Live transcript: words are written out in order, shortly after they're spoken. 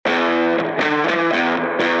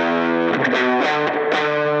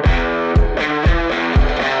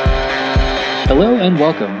Hello and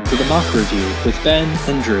welcome to the Mock Review with Ben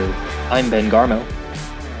and Drew. I'm Ben Garmo.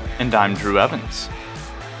 And I'm Drew Evans.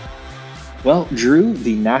 Well, Drew,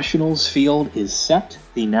 the Nationals field is set,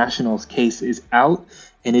 the Nationals case is out,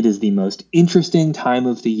 and it is the most interesting time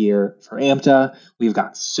of the year for AMTA. We've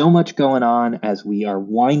got so much going on as we are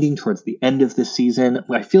winding towards the end of this season.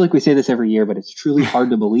 I feel like we say this every year, but it's truly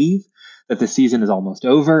hard to believe that the season is almost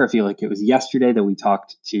over. I feel like it was yesterday that we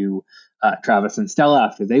talked to Travis and Stella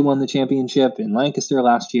after they won the championship in Lancaster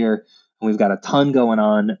last year, and we've got a ton going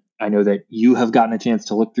on. I know that you have gotten a chance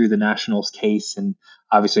to look through the Nationals case, and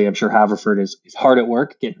obviously I'm sure Haverford is hard at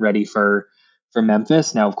work getting ready for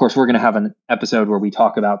Memphis. Now, of course, we're going to have an episode where we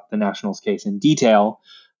talk about the Nationals case in detail.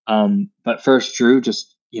 But first, Drew,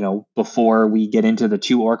 just, before we get into the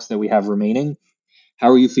two orcs that we have remaining,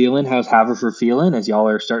 how are you feeling? How's Haverford feeling as y'all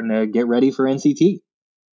are starting to get ready for NCT?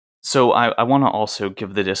 So I want to also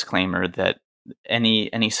give the disclaimer that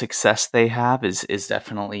any success they have is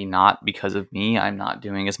definitely not because of me. I'm not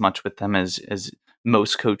doing as much with them as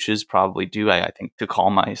most coaches probably do. I think to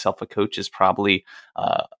call myself a coach is probably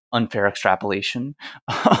unfair extrapolation.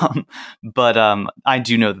 But I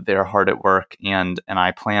do know that they're hard at work, and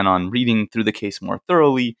I plan on reading through the case more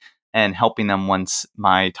thoroughly and helping them once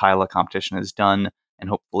my TILA competition is done, and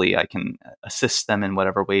hopefully I can assist them in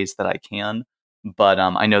whatever ways that I can. But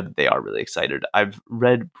I know that they are really excited. I've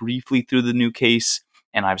read briefly through the new case,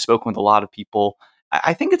 and I've spoken with a lot of people.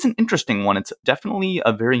 I think it's an interesting one. It's definitely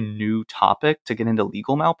a very new topic to get into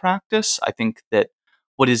legal malpractice. I think that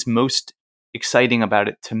what is most exciting about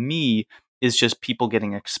it to me is just people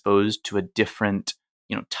getting exposed to a different,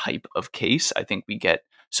 type of case. I think we get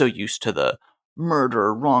so used to the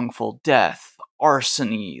murder, wrongful death,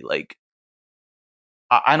 arson-y, like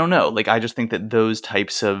I don't know. Like, I just think that those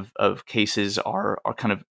types of cases are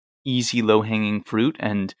kind of easy, low hanging fruit.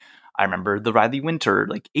 And I remember the Riley Winter,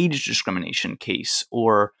 like, age discrimination case,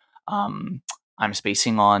 or I'm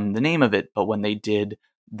spacing on the name of it, but when they did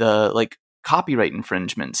the like copyright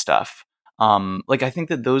infringement stuff, I think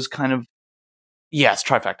that those kind of, yes,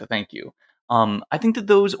 trifecta. Thank you. I think that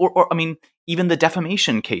those, or I mean, even the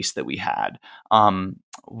defamation case that we had,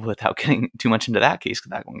 without getting too much into that case,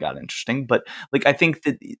 because that one got interesting. But like, I think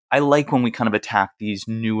that I like when we kind of attack these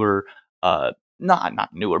newer, not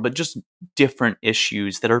newer, but just different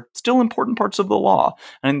issues that are still important parts of the law.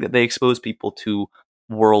 I think that they expose people to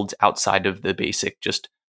worlds outside of the basic, just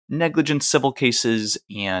negligent civil cases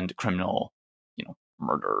and criminal,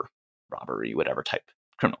 murder, robbery, whatever type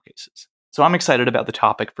criminal cases. So I'm excited about the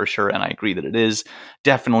topic for sure, and I agree that it is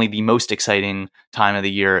definitely the most exciting time of the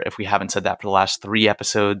year. If we haven't said that for the last 3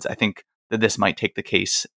 episodes, I think that this might take the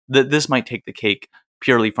case. That this might take the cake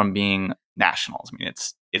purely from being nationals. I mean,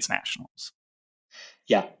 it's nationals.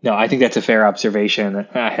 Yeah, no, I think that's a fair observation.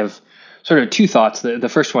 I have sort of two thoughts. The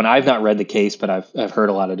first one, I've not read the case, but I've heard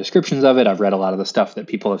a lot of descriptions of it. I've read a lot of the stuff that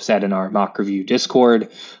people have said in our mock review Discord.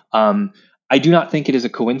 I do not think it is a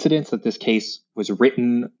coincidence that this case was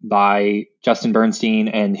written by Justin Bernstein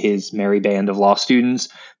and his merry band of law students,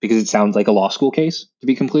 because it sounds like a law school case, to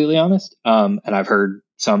be completely honest. And I've heard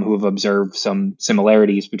some who have observed some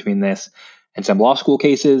similarities between this and some law school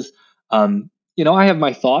cases. I have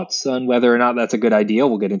my thoughts on whether or not that's a good idea.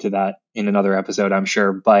 We'll get into that in another episode, I'm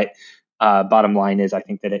sure. But bottom line is, I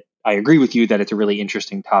think that I agree with you that it's a really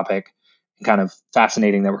interesting topic and kind of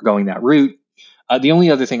fascinating that we're going that route. The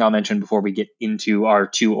only other thing I'll mention before we get into our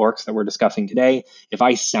two orcs that we're discussing today, if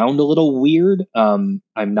I sound a little weird, I'm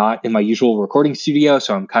not in my usual recording studio,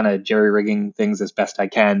 so I'm kind of jerry-rigging things as best I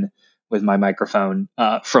can with my microphone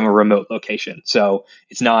from a remote location. So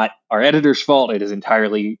it's not our editor's fault. It is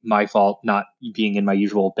entirely my fault not being in my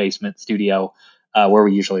usual basement studio where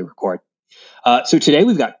we usually record. So today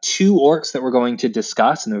we've got two orcs that we're going to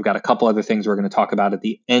discuss, and we've got a couple other things we're going to talk about at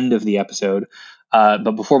the end of the episode.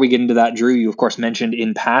 But before we get into that, Drew, you of course mentioned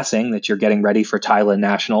in passing that you're getting ready for Thailand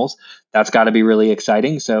Nationals. That's got to be really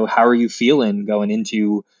exciting. So how are you feeling going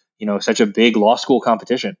into, such a big law school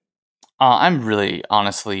competition? I'm really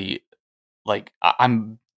honestly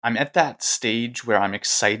I'm at that stage where I'm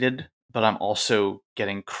excited, but I'm also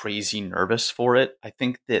getting crazy nervous for it. I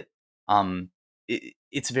think that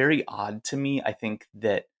it's very odd to me. I think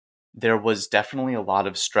that there was definitely a lot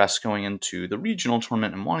of stress going into the regional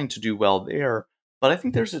tournament and wanting to do well there, but I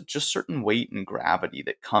think there's a just certain weight and gravity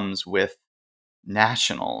that comes with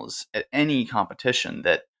nationals at any competition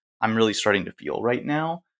that I'm really starting to feel right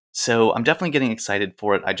now. So I'm definitely getting excited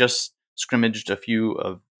for it. I just scrimmaged a few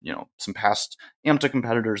of, some past AMTA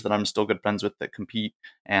competitors that I'm still good friends with that compete.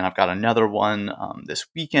 And I've got another one this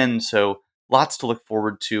weekend. So lots to look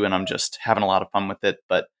forward to. And I'm just having a lot of fun with it.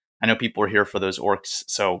 But I know people are here for those orcs.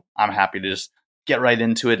 So I'm happy to just get right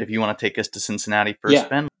into it if you want to take us to Cincinnati first, Yeah.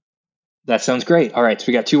 Ben. That sounds great. All right, so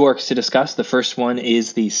we got two orcs to discuss. The first one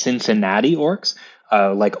is the Cincinnati Orcs.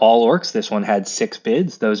 Like all orcs, this one had 6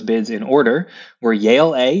 bids. Those bids in order were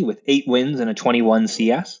Yale A with 8 wins and a 21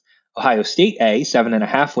 CS, Ohio State A,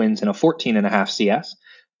 7.5 wins and a 14.5 CS,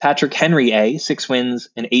 Patrick Henry A, 6 wins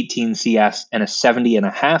and 18 CS and a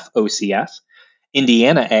 70.5 OCS,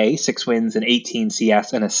 Indiana A, 6 wins and 18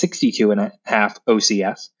 CS and a 62.5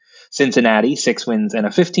 OCS, Cincinnati, 6 wins and a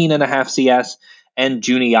 15.5 CS, and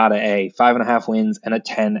Juniata A, 5.5 wins and a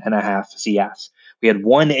 10.5 CS. We had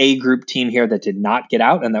one A group team here that did not get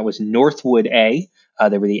out, and that was Northwood A.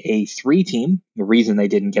 They were the A3 team. The reason they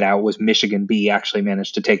didn't get out was Michigan B actually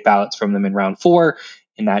managed to take ballots from them in round 4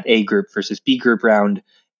 in that A group versus B group round,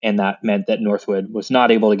 and that meant that Northwood was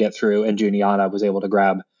not able to get through, and Juniata was able to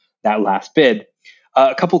grab that last bid.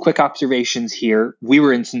 A couple quick observations here. We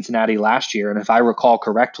were in Cincinnati last year, and if I recall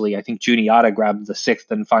correctly, I think Juniata grabbed the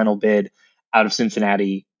 6th and final bid out of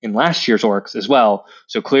Cincinnati in last year's Orcs as well.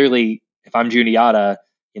 So clearly, if I'm Juniata,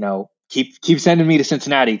 keep sending me to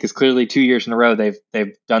Cincinnati, because clearly 2 years in a row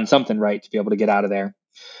they've done something right to be able to get out of there.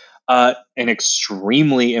 An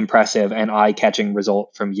extremely impressive and eye-catching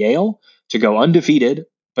result from Yale to go undefeated,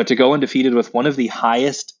 but to go undefeated with one of the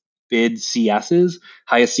highest bid CSs,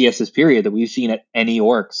 highest CSs period that we've seen at any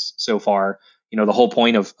Orcs so far. The whole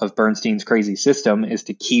point of Bernstein's crazy system is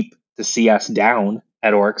to keep the CS down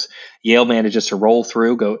at Orcs. Yale manages to roll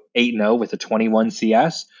through, go 8-0 with a 21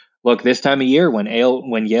 CS. Look, this time of year when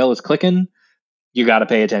Yale is clicking, you got to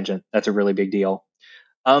pay attention. That's a really big deal.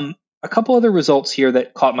 A couple other results here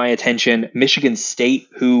that caught my attention. Michigan State,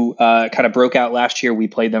 who kind of broke out last year. We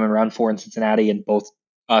played them in round 4 in Cincinnati, and both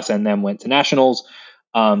us and them went to nationals.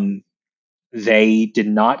 They did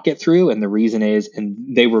not get through, and the reason is,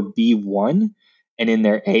 and they were B1, and in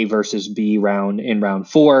their A versus B round in round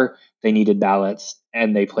 4, they needed ballots,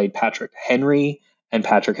 and they played Patrick Henry, and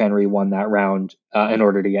Patrick Henry won that round in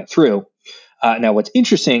order to get through. Now, what's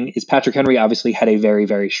interesting is Patrick Henry obviously had a very,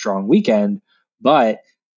 very strong weekend, but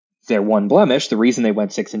their one blemish, the reason they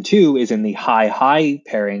went 6-2, is in the high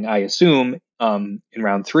pairing. I assume in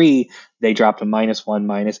round 3 they dropped a -1,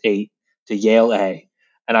 -8 to Yale A,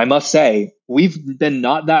 and I must say we've been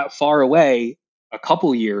not that far away a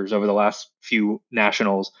couple years over the last few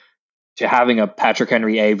nationals to having a Patrick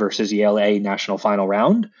Henry A versus Yale A national final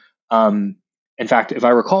round. In fact, if I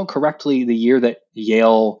recall correctly, the year that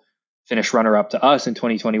Yale finished runner-up to us in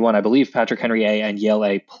 2021, I believe Patrick Henry A and Yale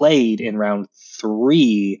A played in round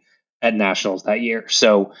 3 at nationals that year.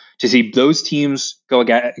 So to see those teams go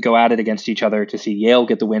at it against each other, to see Yale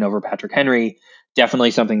get the win over Patrick Henry,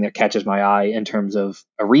 definitely something that catches my eye in terms of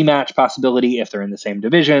a rematch possibility if they're in the same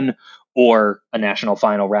division, or a national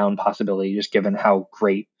final round possibility, just given how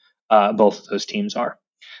great both of those teams are.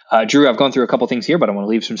 Drew, I've gone through a couple things here, but I want to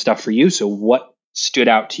leave some stuff for you. So what stood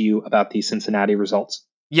out to you about these Cincinnati results?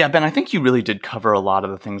 Yeah, Ben, I think you really did cover a lot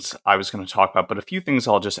of the things I was going to talk about, but a few things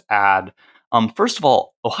I'll just add. First of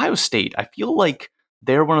all, Ohio State, I feel like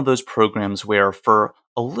they're one of those programs where for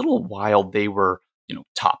a little while they were,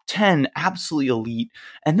 top 10, absolutely elite,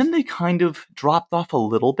 and then they kind of dropped off a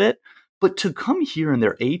little bit. But to come here in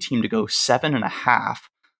their A team to go 7.5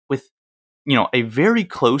 with, a very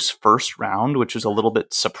close first round, which is a little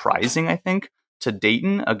bit surprising, I think, to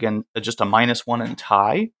Dayton, again, just a -1 and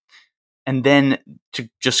tie. And then to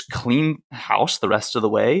just clean house the rest of the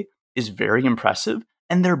way is very impressive.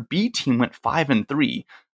 And their B team went 5-3,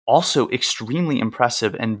 also extremely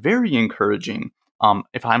impressive and very encouraging.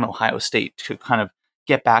 If I'm Ohio State, to kind of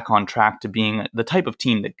get back on track to being the type of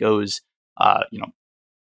team that goes,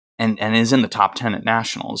 and is in the top 10 at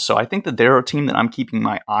nationals. So I think that they're a team that I'm keeping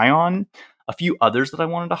my eye on. A few others that I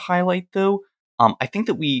wanted to highlight, though, I think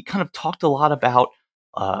that we kind of talked a lot about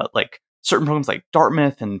like certain programs like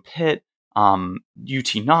Dartmouth and Pitt,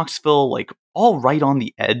 UT Knoxville, like all right on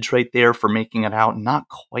the edge right there for making it out, not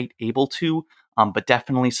quite able to, but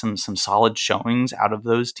definitely some solid showings out of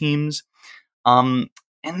those teams. And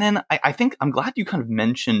then I think I'm glad you kind of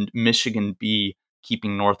mentioned Michigan B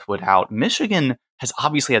keeping Northwood out. Michigan has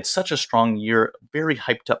obviously had such a strong year, very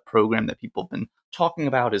hyped up program that people have been talking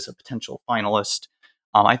about as a potential finalist.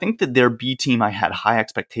 I think that their B team I had high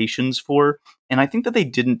expectations for, and I think that they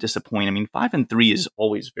didn't disappoint. I mean, 5-3 is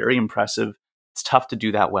always very impressive. It's tough to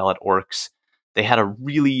do that well at Orcs. They had a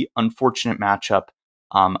really unfortunate matchup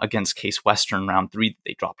against Case Western round 3.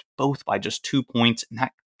 They dropped both by just 2 points, and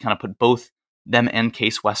that kind of put both them and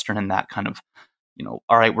Case Western in that kind of,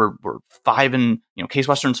 all right, we're 5 and, Case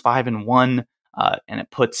Western's 5-1, and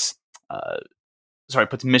it puts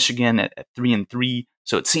Michigan at 3-3.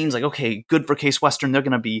 So it seems like, okay, good for Case Western. They're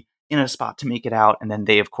going to be in a spot to make it out. And then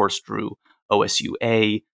they, of course, drew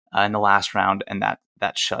OSUA in the last round, and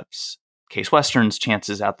that shuts Case Western's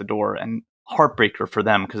chances out the door. And heartbreaker for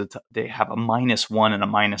them because they have a -1 and a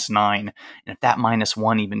 -9, and if that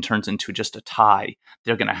 -1 even turns into just a tie,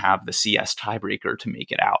 they're going to have the CS tiebreaker to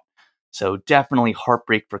make it out. So definitely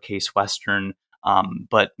heartbreak for Case Western,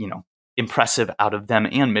 but impressive out of them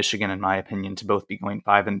and Michigan, in my opinion, to both be going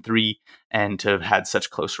 5-3 and to have had such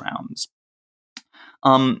close rounds.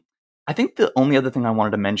 I think the only other thing I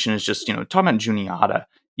wanted to mention is just, talking about Juniata.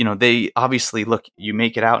 They obviously, look, you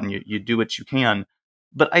make it out and you do what you can.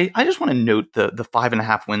 But I just want to note the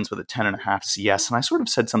 5.5 wins with a 10.5 CS. And I sort of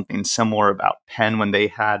said something similar about Penn when they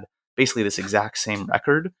had basically this exact same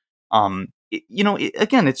record.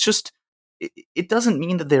 Again, it's just, it doesn't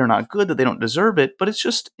mean that they're not good, that they don't deserve it, but it's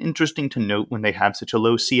just interesting to note when they have such a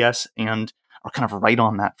low CS and are kind of right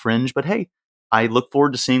on that fringe. But hey, I look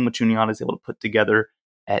forward to seeing what Juniata is able to put together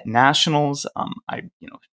at nationals.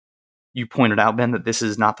 You pointed out, Ben, that this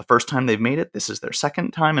is not the first time they've made it. This is their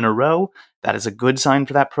second time in a row. That is a good sign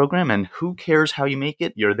for that program. And who cares how you make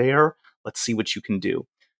it? You're there. Let's see what you can do.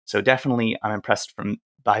 So definitely, I'm impressed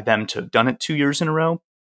by them to have done it 2 years in a row.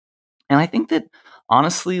 And I think that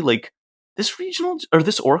honestly, like this regional or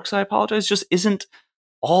this ORCS, I apologize, just isn't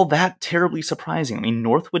all that terribly surprising. I mean,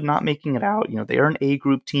 Northwood not making it out, they are an A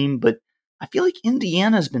group team, but I feel like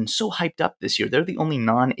Indiana's been so hyped up this year. They're the only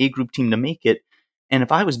non-A group team to make it. And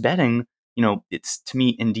if I was betting, it's to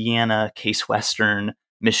me Indiana, Case Western,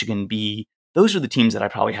 Michigan B. Those are the teams that I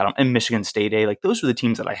probably had on, and Michigan State A. Like those are the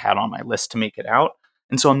teams that I had on my list to make it out.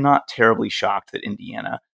 And so I'm not terribly shocked that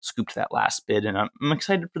Indiana scooped that last bid, and I'm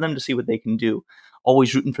excited for them to see what they can do.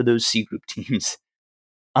 Always rooting for those C group teams.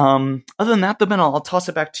 Other than that, though, Ben, I'll toss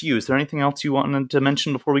it back to you. Is there anything else you wanted to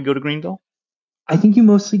mention before we go to Greenville? I think you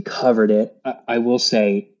mostly covered it. I will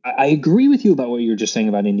say, I agree with you about what you were just saying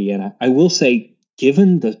about Indiana. I will say,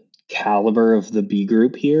 given the caliber of the B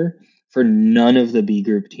group here, for none of the B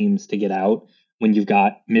group teams to get out, when you've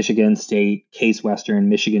got Michigan State, Case Western,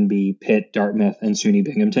 Michigan B, Pitt, Dartmouth, and SUNY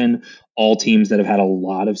Binghamton, all teams that have had a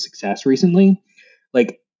lot of success recently,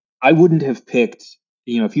 like I wouldn't have picked,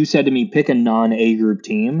 if you said to me, pick a non-A group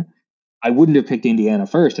team, I wouldn't have picked Indiana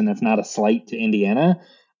first, and that's not a slight to Indiana.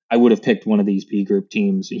 I would have picked one of these B group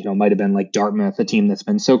teams. Might have been like Dartmouth, a team that's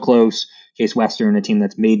been so close, Case Western, a team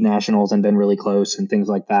that's made nationals and been really close, and things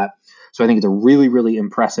like that. So I think it's a really, really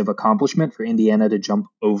impressive accomplishment for Indiana to jump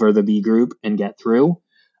over the B group and get through.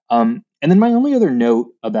 And then my only other note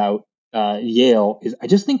about Yale is I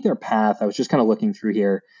just think their path, I was just kind of looking through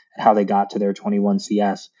here at how they got to their 21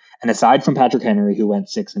 CS. And aside from Patrick Henry, who went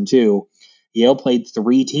 6-2, Yale played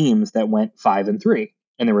 3 teams that went 5-3.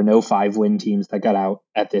 And there were no 5-win teams that got out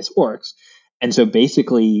at this ORCS. And so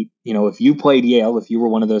basically, if you played Yale, if you were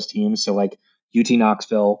one of those teams, so like UT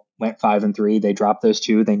Knoxville went 5-3, they dropped those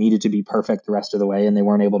 2. They needed to be perfect the rest of the way, and they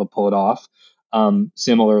weren't able to pull it off.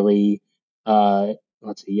 Similarly,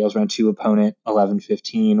 let's see, Yale's round 2 opponent,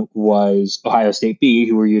 11-15, was Ohio State B,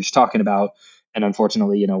 who were you just talking about. And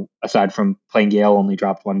unfortunately, aside from playing Yale, only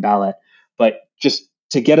dropped 1 ballot. But just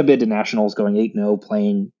to get a bid to nationals going 8-0,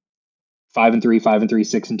 playing 5-3, 5-3,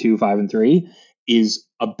 6-2, 5-3 is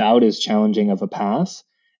about as challenging of a path.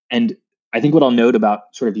 And I think what I'll note about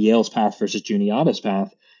sort of Yale's path versus Juniata's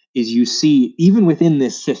path is you see, even within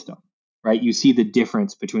this system, right, you see the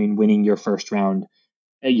difference between winning your first round,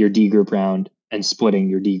 your D group round, and splitting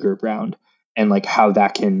your D group round, and like how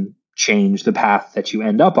that can change the path that you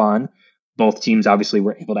end up on. Both teams obviously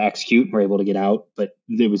were able to execute, were able to get out, but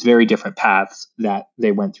there was very different paths that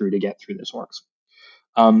they went through to get through this ORCS.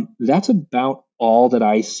 That's about all that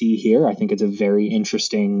I see here. I think it's a very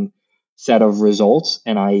interesting set of results,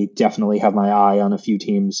 and I definitely have my eye on a few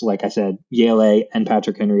teams, like I said, Yale A and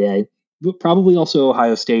Patrick Henry A, but probably also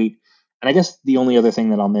Ohio State. And I guess the only other thing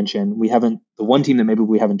that I'll mention, the one team that maybe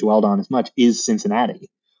we haven't dwelled on as much is Cincinnati.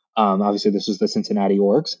 Obviously, this is the Cincinnati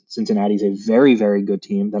ORCS. Cincinnati's a very, very good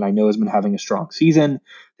team that I know has been having a strong season.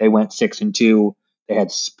 They went 6-2. They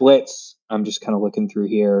had splits. I'm just kind of looking through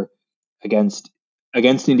here against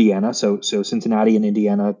Indiana. So Cincinnati and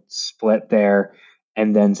Indiana split there,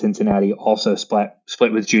 and then Cincinnati also split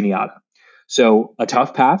with Juniata. So a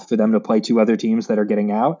tough path for them to play 2 other teams that are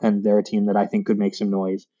getting out, and they're a team that I think could make some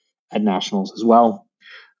noise at nationals as well.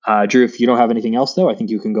 Drew, if you don't have anything else, though, I think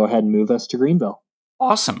you can go ahead and move us to Greenville.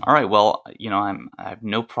 Awesome. All right. Well, I have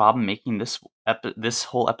no problem making this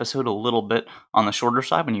whole episode a little bit on the shorter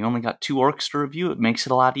side. When you only got 2 ORCS to review, it makes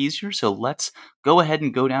it a lot easier. So let's go ahead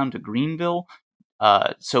and go down to Greenville.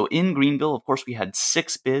 So in Greenville, of course, we had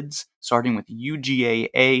 6 bids, starting with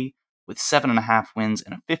UGA with 7.5 wins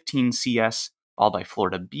and a 15 CS, followed by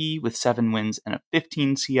Florida B with 7 wins and a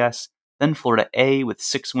 15 CS, then Florida A with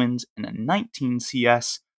 6 wins and a 19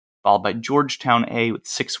 CS, followed by Georgetown A with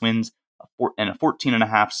 6 wins and a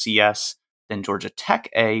 14.5 CS, then Georgia Tech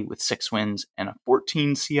A with 6 wins and a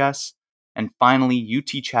 14 CS, and finally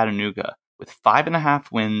UT Chattanooga with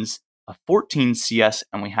 5.5 wins, a 14 CS,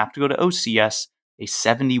 and we have to go to OCS, a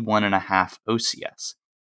 71.5 OCS.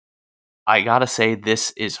 I gotta say,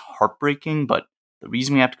 this is heartbreaking, but the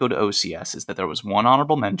reason we have to go to OCS is that there was one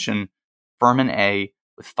honorable mention, Furman A,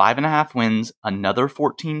 with 5.5 wins, another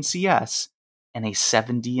 14 CS, and a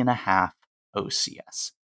 70.5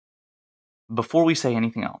 OCS. Before we say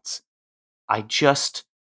anything else,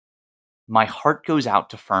 my heart goes out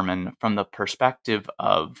to Furman from the perspective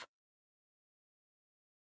of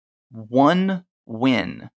one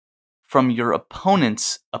win from your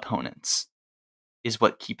opponent's opponents is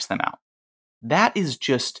what keeps them out. That is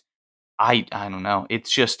just, I don't know.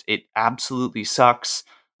 It's just, it absolutely sucks.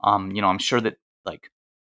 I'm sure that like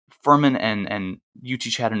Furman and UT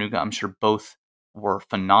Chattanooga, I'm sure both were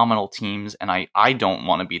phenomenal teams, and I don't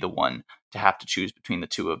want to be the one to have to choose between the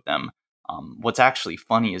two of them. What's actually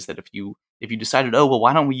funny is that if you decided, oh well,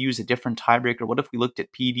 why don't we use a different tiebreaker? What if we looked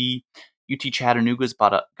at PD? UT Chattanooga's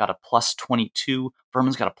got a plus 22.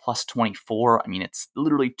 Furman's got a plus 24. I mean, it's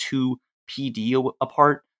literally 2 PD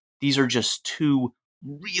apart. These are just 2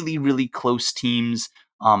 really, really close teams.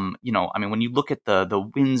 When you look at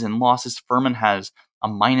the wins and losses, Furman has a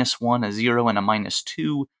 -1, a 0, and a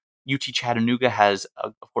 -2. UT Chattanooga has,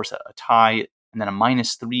 of course, a tie, and then a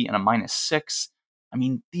 -3 and a -6. I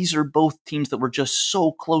mean, these are both teams that were just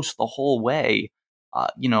so close the whole way.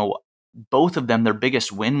 Both of them, their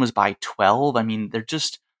biggest win was by 12. I mean, they're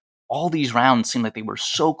just, all these rounds seem like they were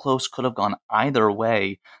so close, could have gone either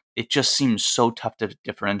way. It just seems so tough to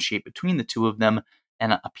differentiate between the two of them.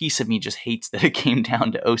 And a piece of me just hates that it came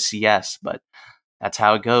down to OCS, but that's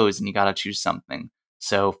how it goes, and you got to choose something.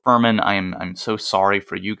 So Furman, I'm so sorry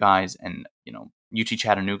for you guys, and UT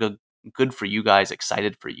Chattanooga, good for you guys,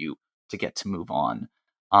 excited for you to get to move on.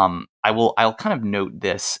 I'll kind of note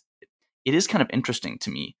this. It is kind of interesting to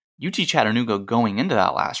me. UT Chattanooga going into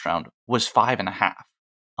that last round was 5.5.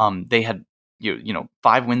 They had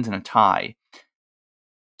 5 wins and a tie.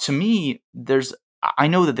 To me, I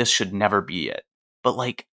know that this should never be it, but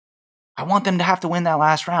like, I want them to have to win that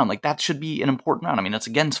last round. Like, that should be an important round. I mean, it's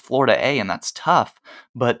against Florida A, and that's tough,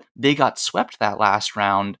 but they got swept that last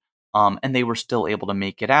round, and they were still able to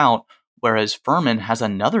make it out. Whereas Furman has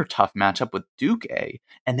another tough matchup with Duke A,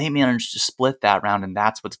 and they managed to split that round, and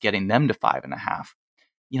that's what's getting them to 5.5.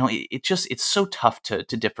 It's so tough to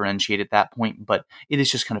differentiate at that point, but it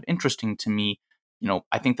is just kind of interesting to me.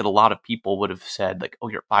 I think that a lot of people would have said, like, oh,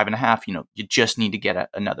 you're 5.5, you just need to get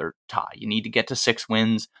another tie. You need to get to 6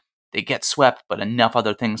 wins. They get swept, but enough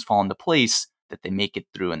other things fall into place that they make it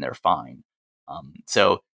through and they're fine.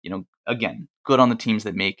 Again, good on the teams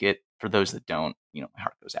that make it. For those that don't, my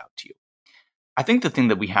heart goes out to you. I think the thing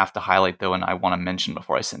that we have to highlight, though, and I want to mention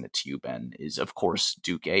before I send it to you, Ben, is, of course,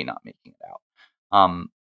 Duke A not making it out.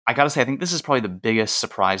 I got to say, I think this is probably the biggest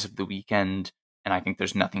surprise of the weekend, and I think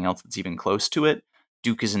there's nothing else that's even close to it.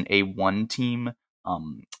 Duke is an A1 team.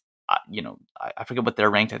 I forget what they're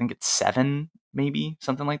ranked. I think it's 7, maybe,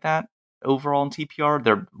 something like that, overall in TPR.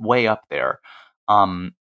 They're way up there.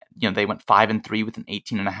 They went 5-3 with an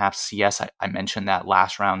 18.5 CS. I mentioned that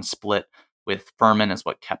last round split with Furman is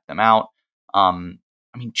what kept them out.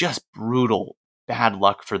 Just brutal, bad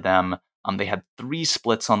luck for them. They had 3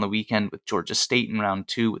 splits on the weekend, with Georgia State in round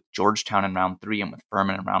 2, with Georgetown in round 3, and with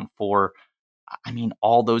Furman in round 4.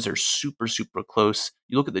 All those are super, super close.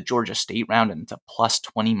 You look at the Georgia State round, and it's a plus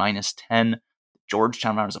 20 -10. The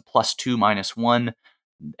Georgetown round is a plus 2 -1.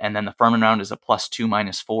 And then the Furman round is a plus 2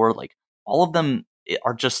 -4. Like, all of them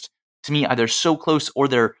are just, to me, either so close, or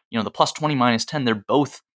they're, the plus 20 -10, they're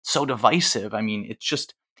both so divisive.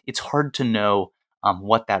 It's hard to know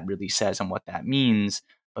what that really says and what that means.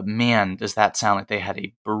 But man, does that sound like they had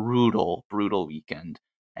a brutal, brutal weekend.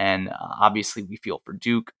 And obviously we feel for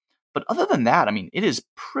Duke. But other than that, it is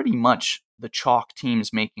pretty much the chalk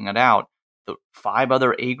teams making it out. The 5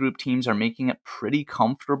 other A group teams are making it pretty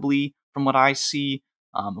comfortably from what I see.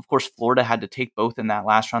 Of course, Florida had to take both in that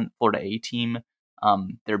last round. Florida A team,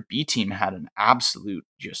 their B team had an absolute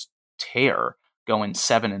just tear, going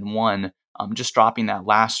 7-1, just dropping that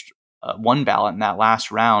last one ballot in that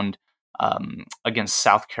last round against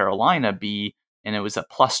South Carolina B, and it was a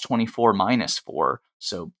plus 24 -4.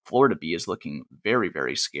 So Florida B is looking very,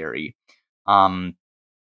 very scary.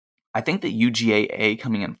 I think that UGA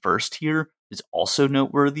coming in first here is also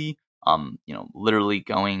noteworthy. Literally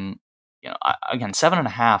going, again,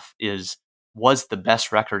 7.5 was the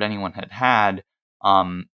best record anyone had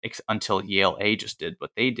until Yale A just did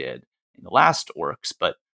what they did. in the last ORCS,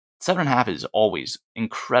 but 7.5 is always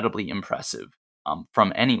incredibly impressive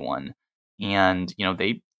from anyone. And,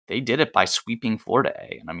 they did it by sweeping Florida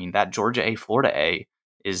A. And I mean, that Georgia A, Florida A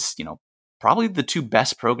is, probably the two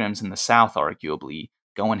best programs in the South, arguably,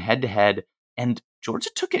 going head to head. And Georgia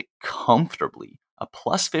took it comfortably. A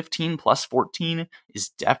plus 15, plus 14 is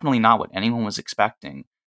definitely not what anyone was expecting,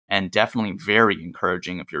 and definitely very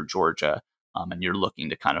encouraging if you're Georgia and you're looking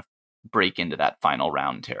to kind of break into that final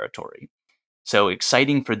round territory. So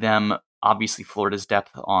exciting for them. Obviously, Florida's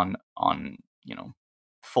depth on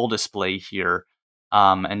full display here,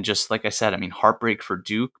 and just like I said, I mean, heartbreak for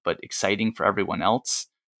Duke, but exciting for everyone else.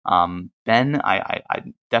 Ben, I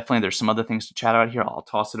definitely, there's some other things to chat about here. I'll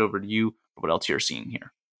toss it over to you for what else you're seeing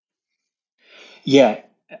here. Yeah,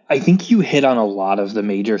 I think you hit on a lot of the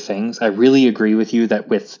major things. I really agree with you that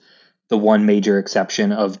with the one major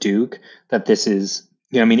exception of Duke, that this is,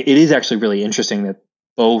 I mean, it is actually really interesting that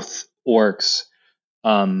both orcs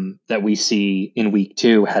that we see in week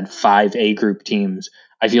 2 had 5 A group teams.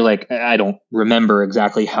 I feel like I don't remember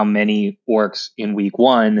exactly how many orcs in week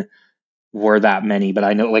 1 were that many, but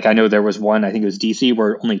I know there was one, I think it was DC,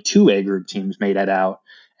 where only 2 A group teams made it out.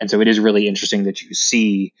 And so it is really interesting that you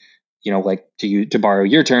see, like to borrow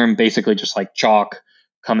your term, basically just like chalk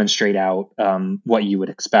coming straight out, what you would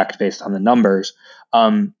expect based on the numbers.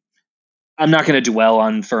 I'm not going to dwell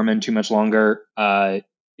on Furman too much longer.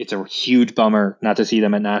 It's a huge bummer not to see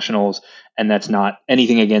them at nationals, and that's not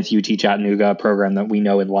anything against UT Chattanooga, a program that we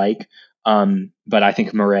know and like. But I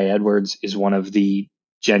think Murray Edwards is one of the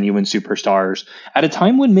genuine superstars at a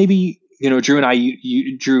time when maybe, Drew and I,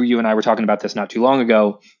 Drew, you and I were talking about this not too long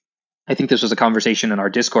ago. I think this was a conversation in our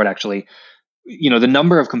Discord, actually. The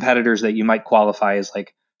number of competitors that you might qualify as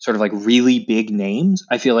like sort of like really big names,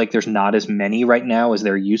 I feel like there's not as many right now as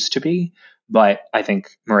there used to be. But I think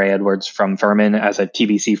Murray Edwards from Furman, as a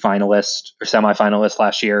TBC finalist or semifinalist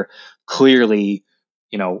last year, clearly,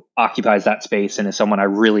 occupies that space and is someone I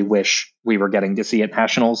really wish we were getting to see at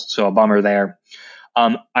nationals. So a bummer there.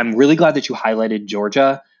 I'm really glad that you highlighted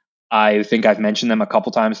Georgia. I think I've mentioned them a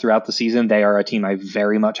couple times throughout the season. They are a team I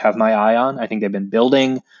very much have my eye on. I think they've been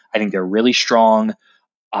building. I think they're really strong.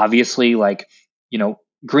 Obviously,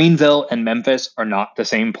 Greenville and Memphis are not the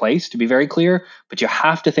same place, to be very clear, but you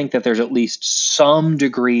have to think that there's at least some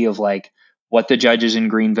degree of like what the judges in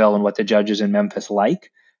Greenville and what the judges in Memphis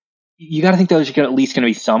like. You got to think those are at least going to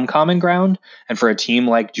be some common ground. And for a team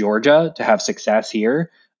like Georgia to have success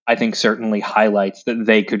here, I think certainly highlights that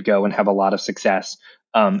they could go and have a lot of success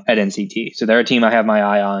at NCT. So they're a team I have my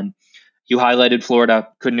eye on. You highlighted Florida,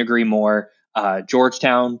 couldn't agree more.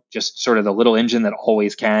 Georgetown, just sort of the little engine that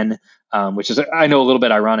always can, which is, I know, a little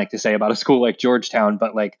bit ironic to say about a school like Georgetown,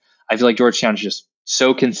 but like I feel like Georgetown is just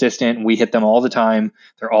so consistent. We hit them all the time.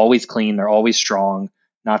 They're always clean. They're always strong.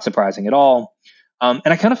 Not surprising at all. And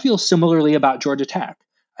I kind of feel similarly about Georgia Tech.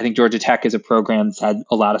 I think Georgia Tech is a program that's had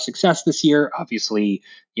a lot of success this year. Obviously,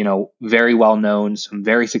 very well known, some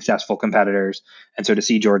very successful competitors. And so to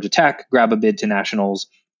see Georgia Tech grab a bid to nationals,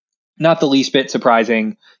 not the least bit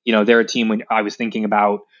surprising. They're a team when I was thinking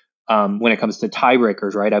about when it comes to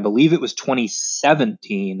tiebreakers, right? I believe it was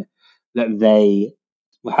 2017 that they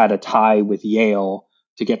had a tie with Yale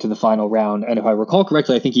to get to the final round. And if I recall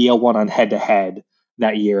correctly, I think Yale won on head to head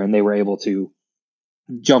that year, and they were able to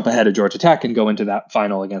jump ahead of Georgia Tech and go into that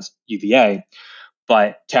final against UVA.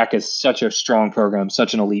 But Tech is such a strong program,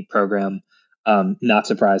 such an elite program. Not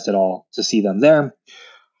surprised at all to see them there.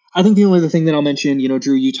 I think the only other thing that I'll mention,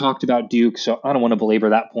 Drew, you talked about Duke, so I don't want to belabor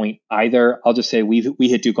that point either. I'll just say we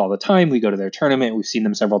hit Duke all the time. We go to their tournament. We've seen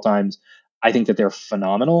them several times. I think that they're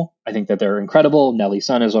phenomenal. I think that they're incredible. Nelly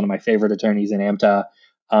Sun is one of my favorite attorneys in AMTA.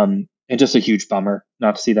 And just a huge bummer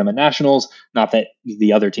not to see them at nationals. Not that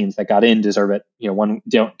the other teams that got in deserve it. One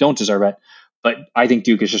don't deserve it. But I think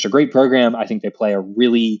Duke is just a great program. I think they play a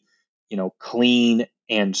really, clean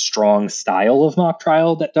and strong style of mock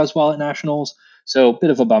trial that does well at nationals. So a bit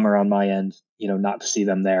of a bummer on my end, not to see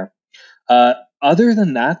them there. Other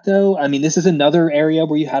than that, though, I mean, this is another area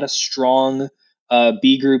where you had a strong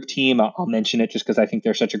B group team. I'll mention it just because I think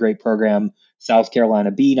they're such a great program. South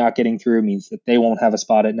Carolina B not getting through means that they won't have a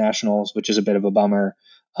spot at nationals, which is a bit of a bummer.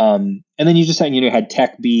 And then you just had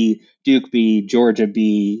Tech B, Duke B, Georgia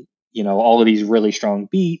B, all of these really strong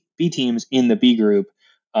B teams in the B group.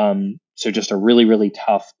 So just a really, really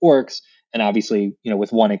tough ORCS. And obviously,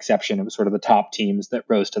 with one exception, it was sort of the top teams that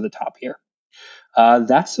rose to the top here.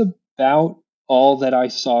 That's about all that I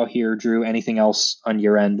saw here, Drew. Anything else on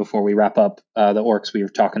your end before we wrap up the ORCS we were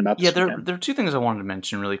talking about this weekend? There are two things I wanted to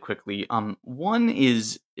mention really quickly. One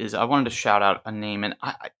is I wanted to shout out a name, and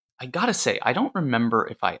I gotta say, I don't remember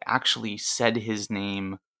if I actually said his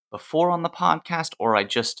name before on the podcast, or I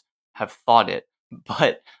just have thought it.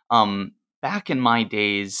 But back in my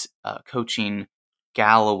days coaching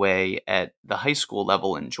Galloway at the high school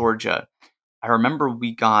level in Georgia, I remember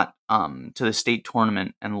we got to the state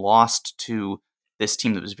tournament and lost to this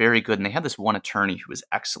team that was very good, and they had this one attorney who was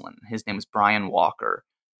excellent. His name was Brian Walker,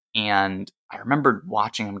 and I remember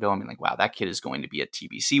watching him go and being like, "Wow, that kid is going to be at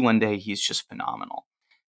TBC one day. He's just phenomenal."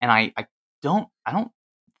 And I don't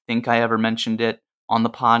think I ever mentioned it on the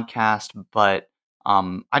podcast, but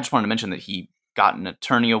I just wanted to mention that he got an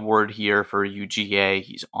attorney award here for UGA.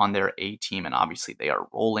 He's on their A team, and obviously they are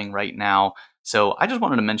rolling right now. So I just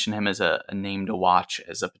wanted to mention him as a name to watch,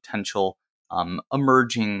 as a potential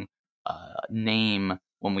emerging name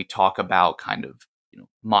when we talk about kind of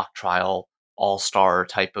mock trial all-star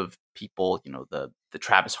type of people, the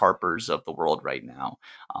Travis Harpers of the world right now.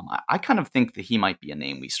 I kind of think that he might be a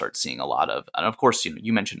name we start seeing a lot of. And of course,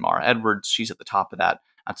 you mentioned Mara Edwards. She's at the top of that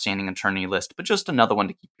outstanding attorney list, but just another one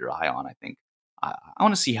to keep your eye on, I think. I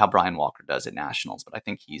want to see how Brian Walker does at nationals, but I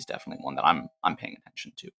think he's definitely one that I'm paying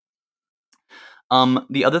attention to.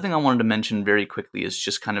 The other thing I wanted to mention very quickly is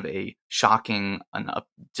just kind of a shocking and a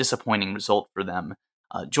disappointing result for them.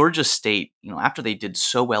 Georgia State, after they did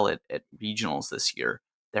so well at regionals this year,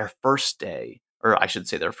 their first day, or I should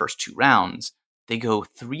say their first two rounds, they go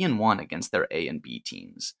 3-1 against their A and B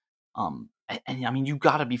teams. And I mean, you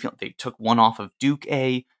got to be feeling, they took one off of Duke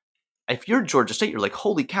A. If you're Georgia State, you're like,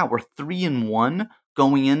 holy cow, we're 3-1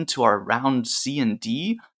 going into our round C and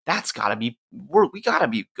D. That's got to be, we got to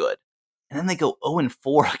be good. And then they go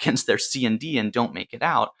 0-4 against their C and D and don't make it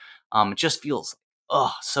out. It just feels,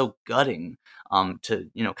 so gutting to,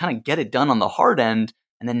 kind of get it done on the hard end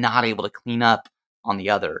and then not able to clean up on the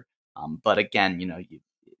other. But again,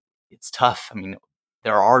 it's tough. I mean,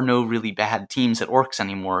 there are no really bad teams at ORCS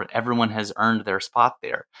anymore. Everyone has earned their spot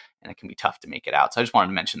there, and it can be tough to make it out. So I just wanted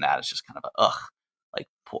to mention that. It's just kind of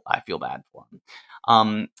I feel bad for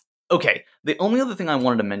them. Okay, the only other thing I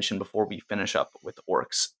wanted to mention before we finish up with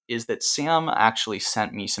ORCS is that Sam actually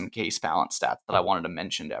sent me some case balance stats that I wanted to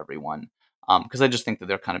mention to everyone, because I just think that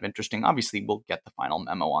they're kind of interesting. Obviously, we'll get the final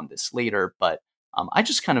memo on this later, but I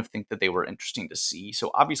just kind of think that they were interesting to see. So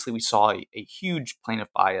obviously, we saw a huge plaintiff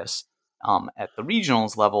bias at the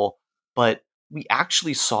regionals level, but we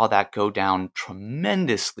actually saw that go down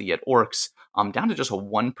tremendously at ORCS, down to just a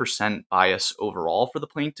 1% bias overall for the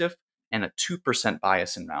plaintiff and a 2%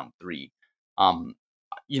 bias in round 3.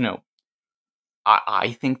 You know,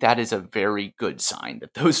 I think that is a very good sign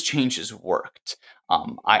that those changes worked.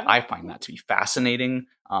 I find that to be fascinating,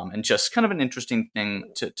 and just kind of an interesting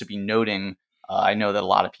thing to be noting. I know that a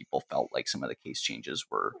lot of people felt like some of the case changes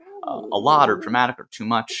were a lot or dramatic or too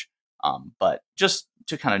much, but just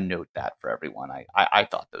to kind of note that for everyone, I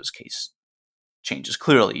thought those case changes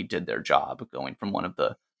clearly did their job, going from one of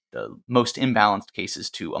the most imbalanced cases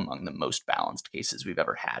to among the most balanced cases we've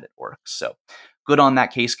ever had at ORCS. So good on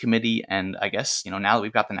that case committee. And I guess, now that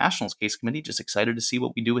we've got the Nationals case committee, just excited to see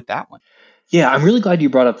what we do with that one. Yeah, I'm really glad you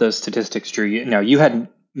brought up those statistics, Drew. Now, you hadn't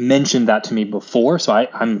mentioned that to me before, so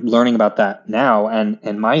I'm learning about that now.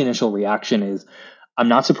 And my initial reaction is I'm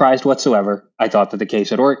not surprised whatsoever. I thought that the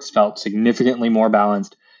case at ORCS felt significantly more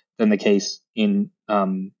balanced than the case in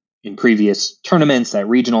previous tournaments, at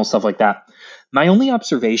regional, stuff like that. My only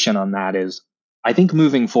observation on that is I think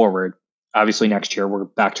moving forward, obviously next year we're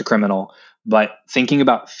back to criminal, but thinking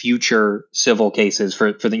about future civil cases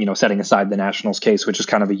for the, setting aside the Nationals case, which is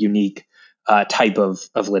kind of a unique type of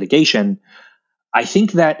litigation, I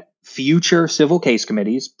think that future civil case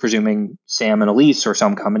committees, presuming Sam and Elise or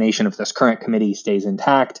some combination of this current committee stays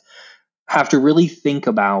intact, have to really think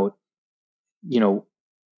about,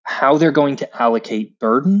 how they're going to allocate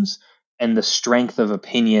burdens and the strength of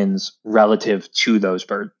opinions relative to those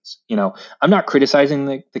burdens. I'm not criticizing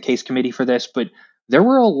the case committee for this, but there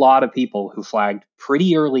were a lot of people who flagged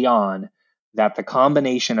pretty early on that the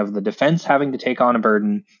combination of the defense having to take on a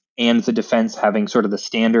burden and the defense having sort of the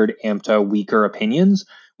standard AMTA weaker opinions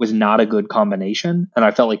was not a good combination. And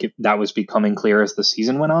I felt like that was becoming clear as the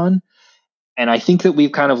season went on. And I think that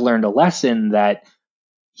we've kind of learned a lesson that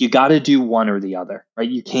you got to do one or the other, right?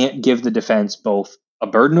 You can't give the defense both a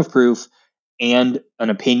burden of proof and an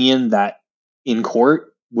opinion that in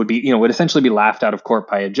court would essentially be laughed out of court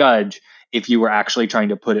by a judge if you were actually trying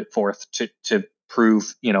to put it forth to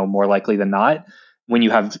prove, more likely than not, when you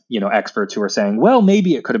have, experts who are saying, well,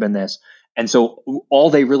 maybe it could have been this. And so all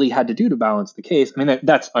they really had to do to balance the case, I mean,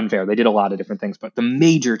 that's unfair. They did a lot of different things, but the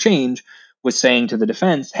major change was saying to the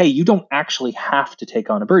defense, hey, you don't actually have to take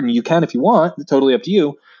on a burden. You can if you want, it's totally up to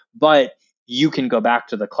you, but you can go back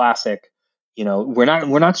to the classic,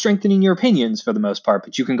 we're not strengthening your opinions for the most part,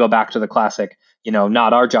 but you can go back to the classic,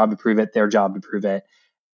 not our job to prove it, their job to prove it.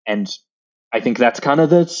 And I think that's kind of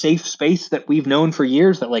the safe space that we've known for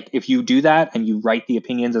years, that like if you do that and you write the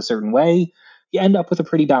opinions a certain way, you end up with a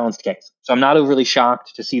pretty balanced case. So I'm not overly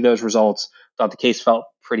shocked to see those results. Thought the case felt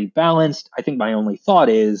pretty balanced. I think my only thought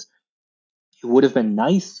is it would have been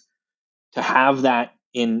nice to have that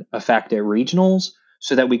in effect at regionals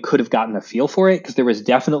so that we could have gotten a feel for it, because there was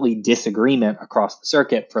definitely disagreement across the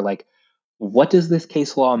circuit for like, what does this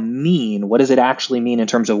case law mean? What does it actually mean in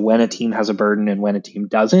terms of when a team has a burden and when a team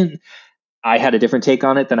doesn't? I had a different take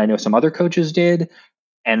on it than I know some other coaches did,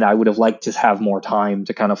 and I would have liked to have more time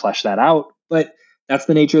to kind of flesh that out. But that's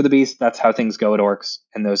the nature of the beast. That's how things go at ORCS,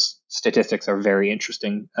 and those statistics are very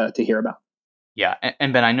interesting to hear about. Yeah,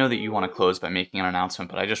 and Ben, I know that you want to close by making an announcement,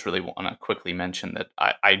 but I just really want to quickly mention that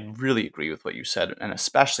I really agree with what you said, and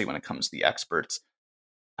especially when it comes to the experts.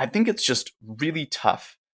 I think it's just really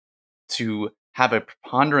tough to have a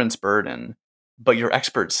preponderance burden, but your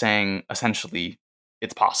experts saying essentially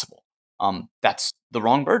it's possible. That's the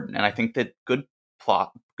wrong burden, and I think that good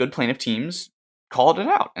plaintiff teams called it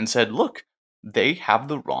out and said, "Look, they have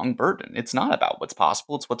the wrong burden. It's not about what's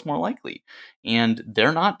possible; it's what's more likely." And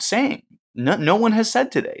they're not saying. No one has said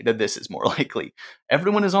today that this is more likely.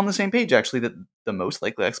 Everyone is on the same page, actually, that the most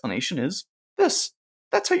likely explanation is this.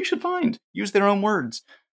 That's how you should find. Use their own words.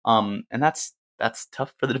 And that's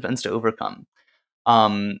tough for the defense to overcome,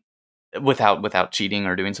 without cheating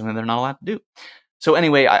or doing something they're not allowed to do. So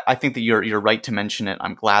anyway, I think that you're right to mention it.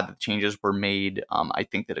 I'm glad that changes were made. I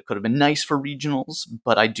think that it could have been nice for regionals,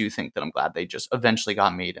 but I do think that I'm glad they just eventually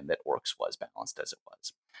got made and that ORCS was balanced as it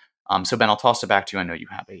was. So Ben, I'll toss it back to you. I know you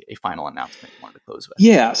have a final announcement you wanted to close with.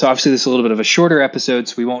 Yeah, so obviously this is a little bit of a shorter episode,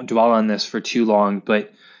 so we won't dwell on this for too long,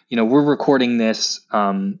 but we're recording this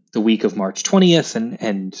the week of March 20th,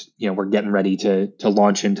 and we're getting ready to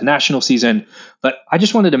launch into national season. But I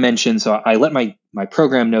just wanted to mention, so I let my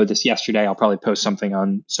program know this yesterday. I'll probably post something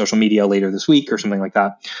on social media later this week or something like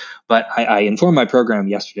that. But I informed my program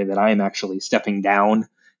yesterday that I am actually stepping down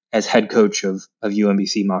as head coach of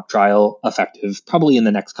UMBC mock trial, effective probably in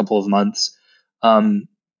the next couple of months.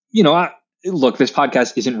 Look, this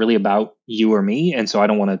podcast isn't really about you or me, and so I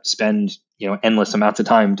don't want to spend endless amounts of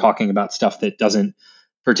time talking about stuff that doesn't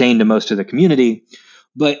pertain to most of the community.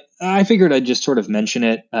 But I figured I'd just sort of mention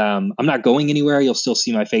it. I'm not going anywhere. You'll still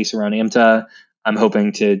see my face around AMTA. I'm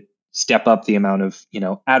hoping to step up the amount of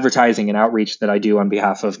advertising and outreach that I do on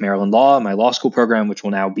behalf of Maryland Law, my law school program, which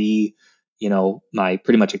will now be my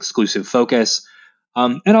pretty much exclusive focus.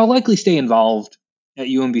 And I'll likely stay involved at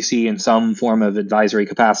UMBC in some form of advisory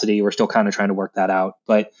capacity. We're still kind of trying to work that out.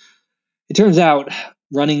 But it turns out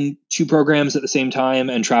running two programs at the same time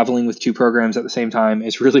and traveling with two programs at the same time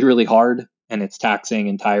is really, really hard, and it's taxing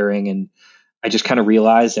and tiring. And I just kind of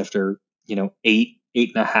realized after, eight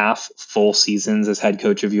and a half full seasons as head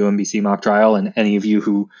coach of UMBC mock trial, and any of you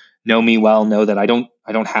who know me well know that I don't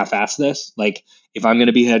half-ass this. Like, if I'm going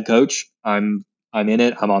to be head coach, I'm in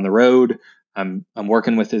it. I'm on the road. I'm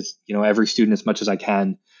working with every student as much as I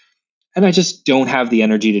can. And I just don't have the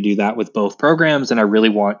energy to do that with both programs. And I really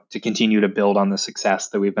want to continue to build on the success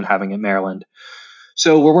that we've been having at Maryland.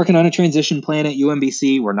 So we're working on a transition plan at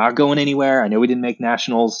UMBC. We're not going anywhere. I know we didn't make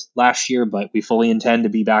nationals last year, but we fully intend to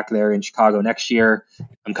be back there in Chicago next year.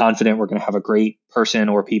 I'm confident we're going to have a great person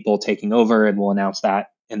or people taking over, and we'll announce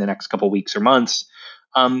that in the next couple of weeks or months.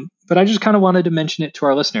 But I just kind of wanted to mention it to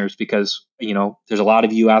our listeners because, there's a lot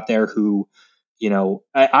of you out there who,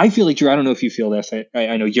 I feel like I don't know if you feel this.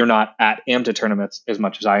 I know you're not at AMTA tournaments as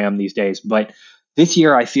much as I am these days, but this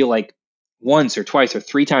year I feel like once or twice or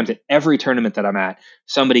three times at every tournament that I'm at,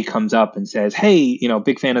 somebody comes up and says, "Hey,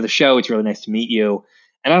 big fan of the show. It's really nice to meet you."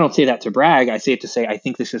 And I don't say that to brag. I say it to say, I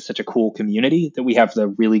think this is such a cool community that we have the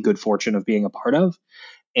really good fortune of being a part of.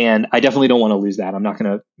 And I definitely don't want to lose that. I'm not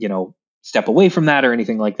going to, step away from that or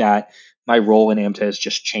anything like that. My role in AMTA is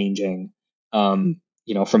just changing, from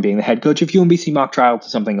being the head coach of UMBC mock trial to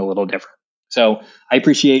something a little different. So I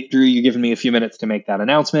appreciate, Drew, you giving me a few minutes to make that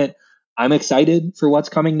announcement. I'm excited for what's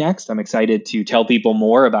coming next. I'm excited to tell people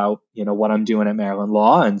more about, what I'm doing at Maryland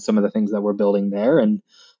Law and some of the things that we're building there. And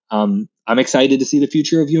I'm excited to see the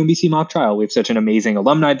future of UMBC mock trial. We have such an amazing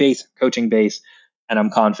alumni base, coaching base, and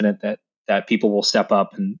I'm confident that people will step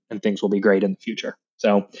up and things will be great in the future.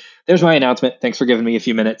 So there's my announcement. Thanks for giving me a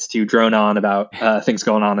few minutes to drone on about things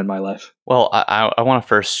going on in my life. Well, I want to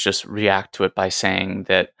first just react to it by saying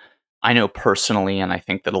that I know personally, and I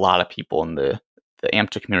think that a lot of people in the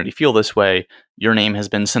AMTA community feel this way, your name has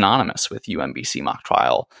been synonymous with UMBC mock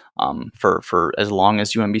trial for as long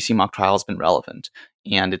as UMBC mock trial has been relevant.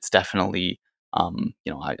 And it's definitely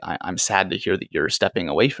I'm sad to hear that you're stepping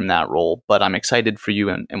away from that role, but I'm excited for you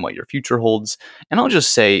and what your future holds. And I'll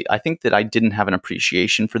just say, I think that I didn't have an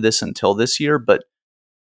appreciation for this until this year, but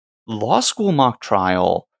law school mock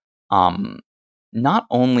trial, not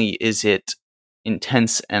only is it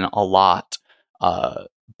intense and a lot,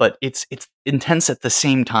 but it's intense at the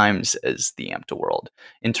same times as the AMTA World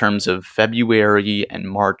in terms of February and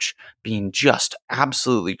March being just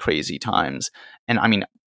absolutely crazy times. And I mean,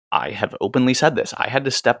 I have openly said this. I had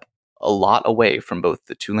to step a lot away from both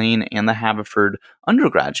the Tulane and the Haverford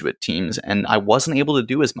undergraduate teams, and I wasn't able to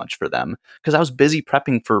do as much for them because I was busy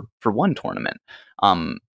prepping for one tournament.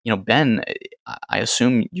 Ben, I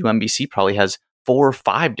assume UMBC probably has 4 or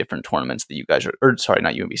 5 different tournaments that you guys are, or sorry,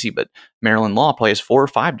 not UMBC, but Maryland Law probably has 4 or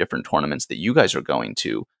 5 different tournaments that you guys are going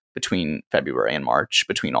to between February and March,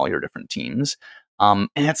 between all your different teams. And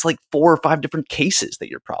it's like 4 or 5 different cases that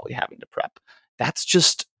you're probably having to prep.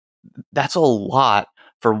 That's a lot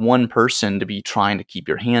for one person to be trying to keep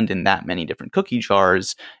your hand in that many different cookie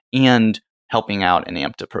jars and helping out an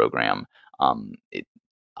AMTA program.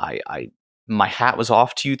 My hat was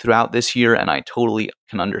off to you throughout this year, and I totally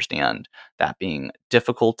can understand that being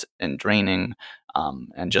difficult and draining.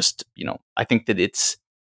 And just, I think that it's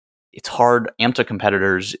hard. AMTA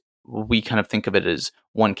competitors, we kind of think of it as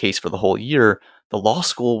one case for the whole year. The law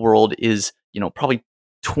school world is, probably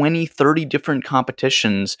 20, 30 different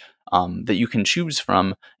competitions that you can choose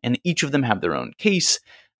from, and each of them have their own case.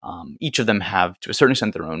 Each of them have, to a certain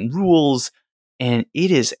extent, their own rules. And it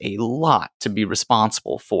is a lot to be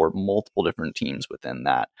responsible for multiple different teams within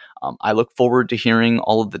that. I look forward to hearing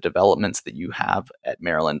all of the developments that you have at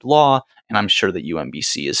Maryland Law, and I'm sure that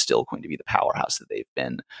UMBC is still going to be the powerhouse that they've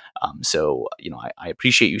been. I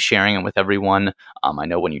appreciate you sharing it with everyone. I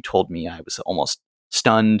know when you told me, I was almost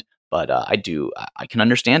stunned, but I can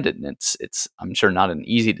understand it, and it's I'm sure not an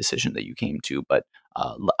easy decision that you came to, but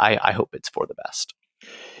I hope it's for the best.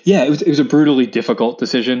 Yeah, it was a brutally difficult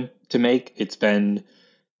decision to make. It's been,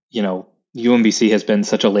 UMBC has been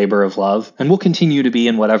such a labor of love, and will continue to be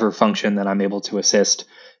in whatever function that I'm able to assist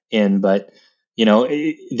in. But,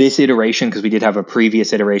 this iteration, because we did have a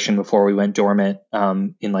previous iteration before we went dormant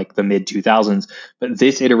in like the mid 2000s, but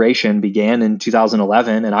this iteration began in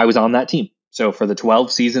 2011, and I was on that team. So for the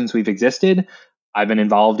 12 seasons we've existed, I've been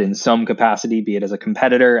involved in some capacity, be it as a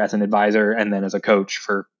competitor, as an advisor, and then as a coach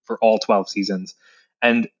for all 12 seasons.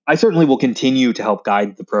 And I certainly will continue to help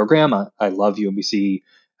guide the program. I love UMBC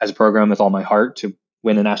as a program with all my heart. To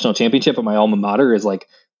win a national championship at my alma mater is like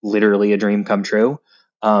literally a dream come true.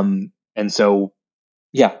 And so,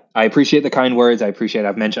 yeah, I appreciate the kind words. I've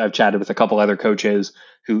chatted with a couple other coaches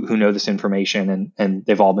who know this information, and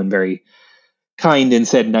they've all been very kind and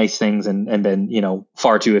said nice things and been,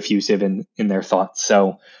 far too effusive in their thoughts.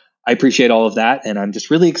 So I appreciate all of that, and I'm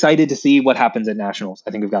just really excited to see what happens at Nationals.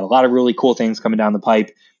 I think we've got a lot of really cool things coming down the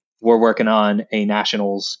pipe. We're working on a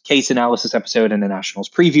Nationals case analysis episode and a Nationals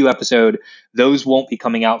preview episode. Those won't be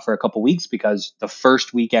coming out for a couple weeks because the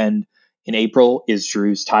first weekend in April is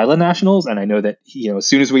Drew's Thailand Nationals, and I know that as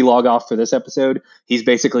soon as we log off for this episode, he's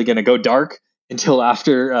basically going to go dark until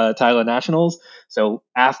after Thailand Nationals. So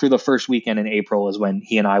after the first weekend in April is when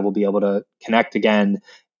he and I will be able to connect again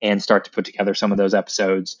and start to put together some of those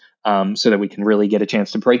episodes so that we can really get a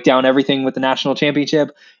chance to break down everything with the national championship.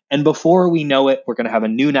 And before we know it, we're going to have a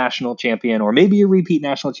new national champion, or maybe a repeat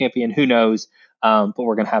national champion, who knows? But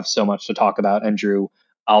we're going to have so much to talk about. And Drew,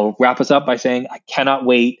 I'll wrap us up by saying I cannot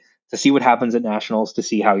wait to see what happens at Nationals, to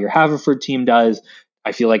see how your Haverford team does.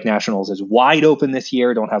 I feel like Nationals is wide open this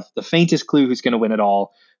year. Don't have the faintest clue who's going to win it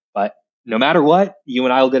all. But no matter what, you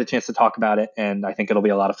and I will get a chance to talk about it, and I think it'll be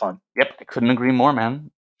a lot of fun. Yep, I couldn't agree more,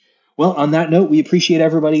 man. Well, on that note, we appreciate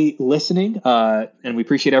everybody listening, and we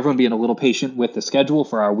appreciate everyone being a little patient with the schedule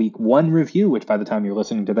for our week 1 review, which by the time you're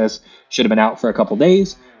listening to this should have been out for a couple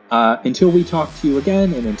days. Until we talk to you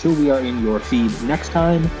again, and until we are in your feed next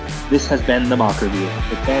time, this has been the Mock Review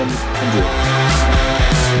with Ben and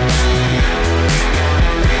Drew.